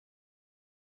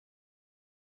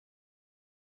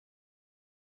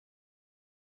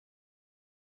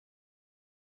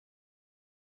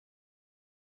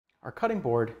Our cutting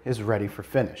board is ready for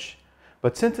finish,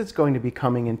 but since it's going to be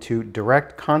coming into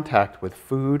direct contact with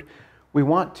food, we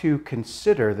want to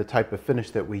consider the type of finish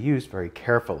that we use very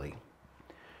carefully.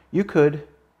 You could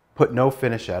put no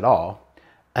finish at all,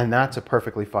 and that's a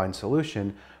perfectly fine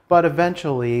solution, but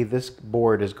eventually this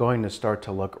board is going to start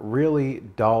to look really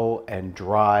dull and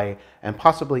dry and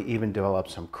possibly even develop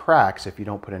some cracks if you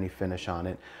don't put any finish on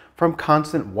it from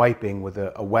constant wiping with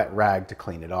a wet rag to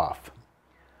clean it off.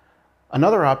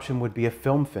 Another option would be a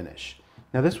film finish.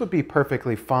 Now this would be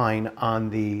perfectly fine on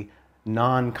the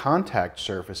non-contact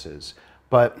surfaces,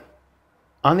 but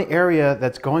on the area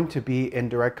that's going to be in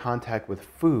direct contact with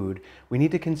food, we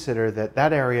need to consider that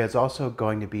that area is also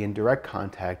going to be in direct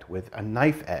contact with a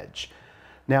knife edge.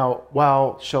 Now,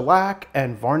 while shellac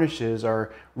and varnishes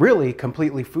are really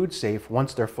completely food safe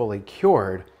once they're fully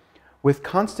cured, with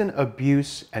constant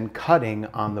abuse and cutting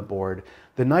on the board,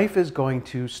 the knife is going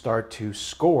to start to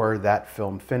score that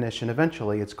film finish, and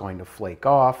eventually it's going to flake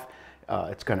off,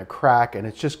 it's going to crack, and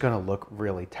it's just going to look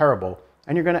really terrible.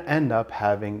 And you're going to end up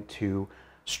having to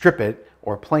strip it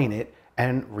or plane it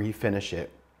and refinish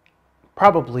it.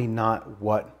 Probably not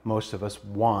what most of us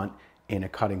want in a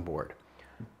cutting board.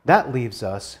 That leaves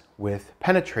us with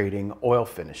penetrating oil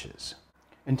finishes.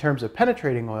 In terms of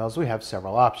penetrating oils, we have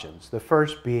several options. The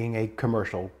first being a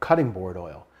commercial cutting board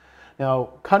oil.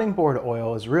 Now, cutting board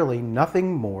oil is really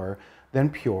nothing more than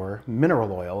pure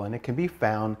mineral oil, and it can be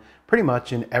found pretty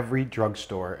much in every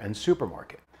drugstore and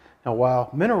supermarket. Now, while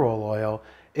mineral oil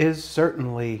is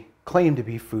certainly claimed to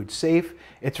be food safe,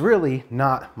 it's really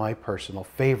not my personal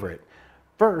favorite.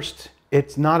 First,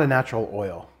 it's not a natural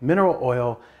oil. Mineral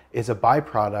oil is a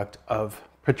byproduct of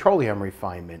petroleum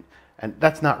refinement, and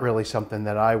that's not really something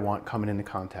that I want coming into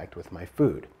contact with my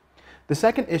food. The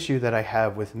second issue that I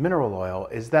have with mineral oil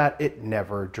is that it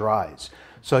never dries.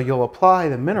 So you'll apply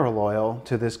the mineral oil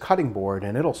to this cutting board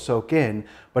and it'll soak in,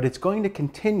 but it's going to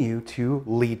continue to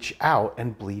leach out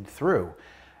and bleed through.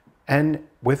 And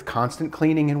with constant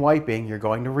cleaning and wiping, you're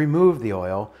going to remove the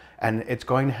oil and it's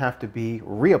going to have to be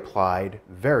reapplied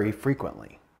very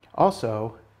frequently.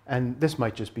 Also, and this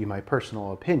might just be my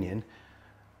personal opinion,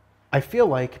 I feel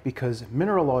like because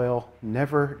mineral oil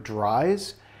never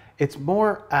dries, it's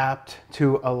more apt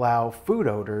to allow food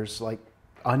odors like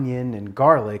onion and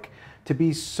garlic to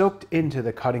be soaked into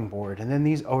the cutting board, and then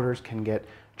these odors can get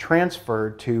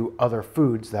transferred to other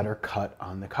foods that are cut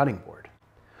on the cutting board.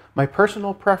 My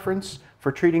personal preference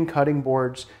for treating cutting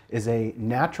boards is a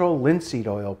natural linseed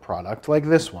oil product like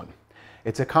this one.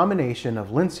 It's a combination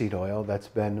of linseed oil that's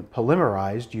been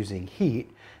polymerized using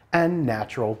heat and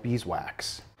natural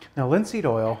beeswax. Now, linseed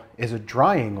oil is a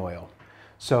drying oil.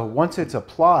 So once it's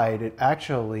applied, it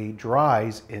actually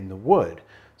dries in the wood.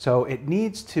 So it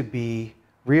needs to be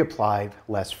reapplied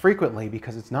less frequently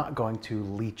because it's not going to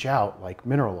leach out like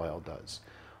mineral oil does.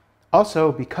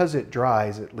 Also, because it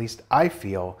dries, at least I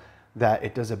feel that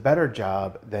it does a better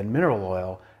job than mineral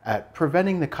oil at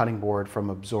preventing the cutting board from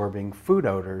absorbing food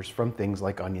odors from things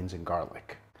like onions and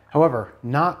garlic. However,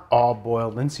 not all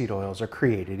boiled linseed oils are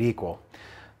created equal.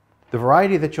 The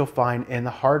variety that you'll find in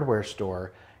the hardware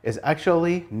store is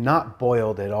actually not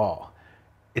boiled at all.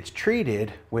 It's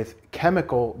treated with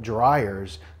chemical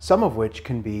dryers, some of which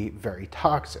can be very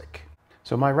toxic.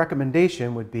 So my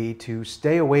recommendation would be to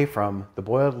stay away from the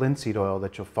boiled linseed oil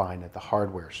that you'll find at the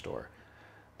hardware store.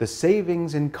 The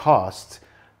savings in costs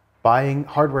buying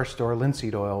hardware store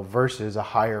linseed oil versus a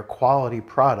higher quality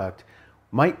product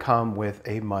might come with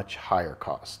a much higher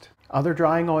cost. Other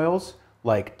drying oils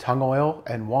like tung oil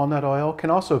and walnut oil can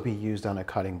also be used on a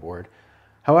cutting board.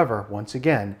 However, once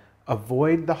again,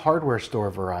 avoid the hardware store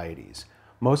varieties.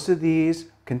 Most of these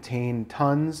contain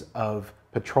tons of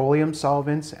petroleum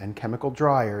solvents and chemical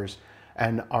dryers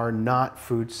and are not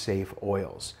food safe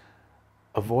oils.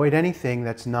 Avoid anything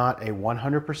that's not a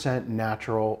 100%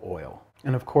 natural oil.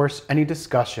 And of course, any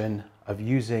discussion of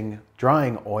using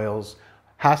drying oils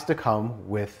has to come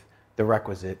with the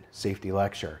requisite safety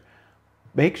lecture.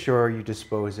 Make sure you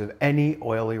dispose of any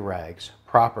oily rags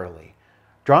properly.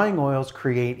 Drying oils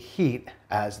create heat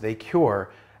as they cure,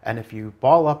 and if you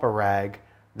ball up a rag,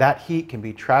 that heat can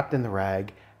be trapped in the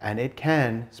rag and it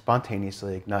can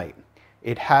spontaneously ignite.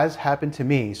 It has happened to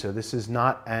me, so this is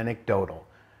not anecdotal.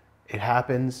 It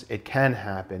happens, it can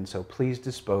happen, so please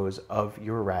dispose of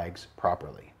your rags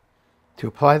properly. To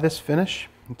apply this finish,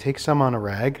 take some on a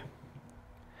rag,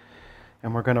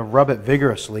 and we're going to rub it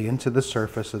vigorously into the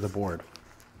surface of the board.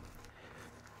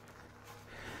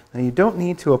 Now you don't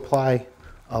need to apply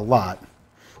a lot.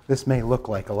 This may look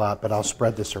like a lot, but I'll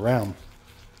spread this around.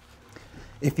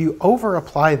 If you over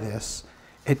apply this,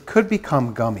 it could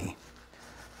become gummy.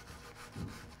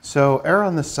 So err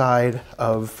on the side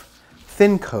of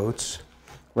thin coats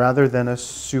rather than a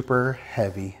super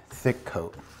heavy, thick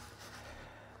coat.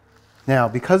 Now,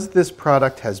 because this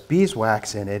product has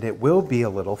beeswax in it, it will be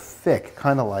a little thick,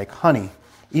 kind of like honey,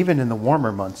 even in the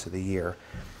warmer months of the year.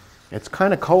 It's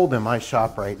kind of cold in my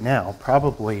shop right now,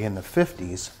 probably in the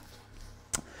 50s.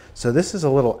 So this is a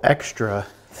little extra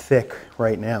thick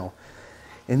right now.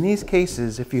 In these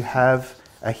cases, if you have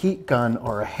a heat gun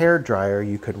or a hair dryer,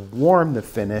 you could warm the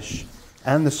finish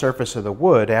and the surface of the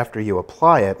wood after you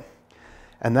apply it,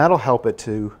 and that'll help it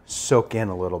to soak in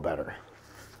a little better.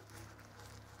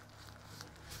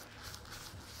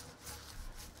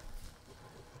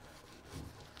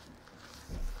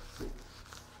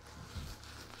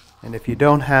 And if you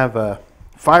don't have a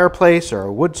fireplace or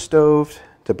a wood stove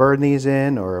to burn these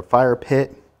in, or a fire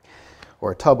pit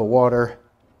or a tub of water,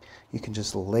 you can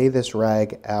just lay this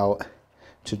rag out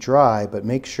to dry, but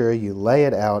make sure you lay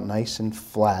it out nice and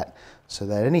flat so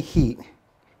that any heat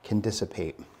can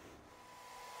dissipate.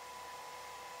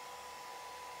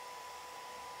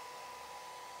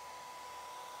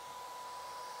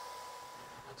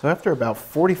 So after about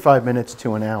 45 minutes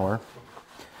to an hour,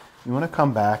 you want to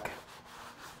come back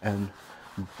and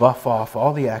buff off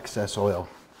all the excess oil.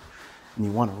 And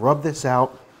you want to rub this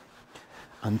out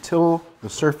until the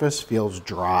surface feels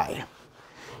dry.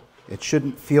 It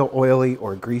shouldn't feel oily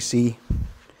or greasy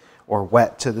or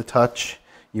wet to the touch.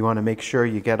 You want to make sure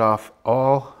you get off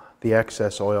all the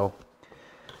excess oil,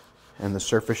 and the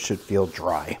surface should feel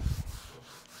dry.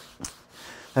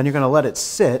 Then you're going to let it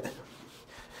sit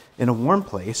in a warm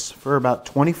place for about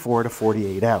 24 to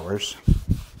 48 hours.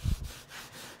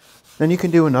 Then you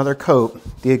can do another coat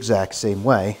the exact same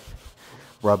way,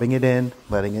 rubbing it in,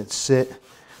 letting it sit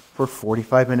for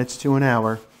 45 minutes to an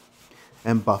hour,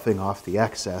 and buffing off the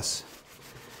excess.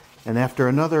 And after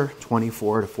another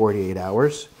 24 to 48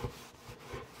 hours,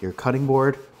 your cutting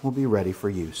board will be ready for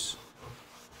use.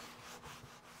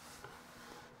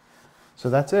 So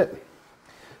that's it.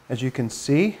 As you can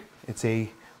see, it's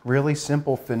a really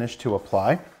simple finish to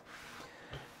apply.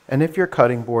 And if your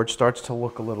cutting board starts to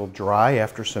look a little dry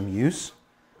after some use,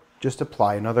 just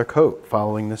apply another coat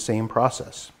following the same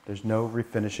process. There's no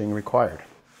refinishing required.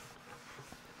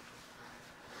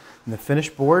 And the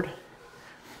finished board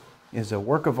is a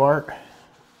work of art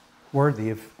worthy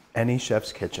of any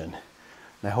chef's kitchen.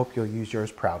 And I hope you'll use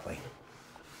yours proudly.